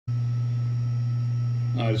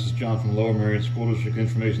Hi, this is John from Lower Merion School District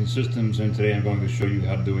Information Systems, and today I'm going to show you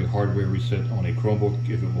how to do a hardware reset on a Chromebook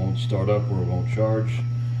if it won't start up or it won't charge.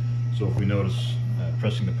 So if we notice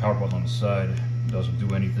pressing the power button on the side doesn't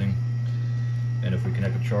do anything, and if we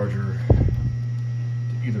connect the charger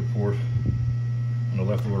to either port on the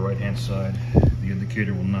left or right hand side, the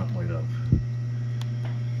indicator will not light up.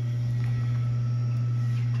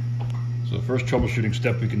 So the first troubleshooting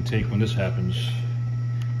step we can take when this happens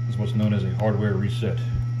is what's known as a hardware reset.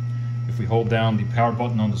 If we hold down the power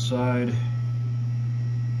button on the side,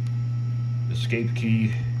 escape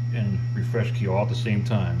key and refresh key all at the same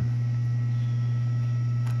time,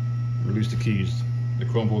 release the keys, the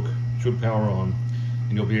Chromebook should power on,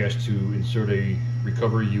 and you'll be asked to insert a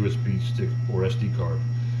recovery USB stick or SD card.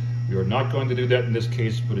 We are not going to do that in this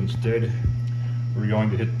case, but instead we're going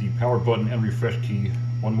to hit the power button and refresh key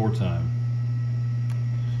one more time.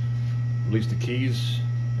 Release the keys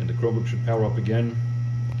and the Chromebook should power up again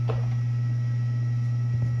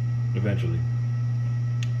eventually.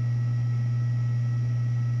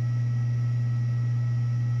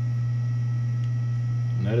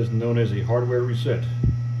 And that is known as a hardware reset.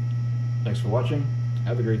 Thanks for watching.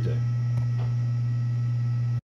 Have a great day.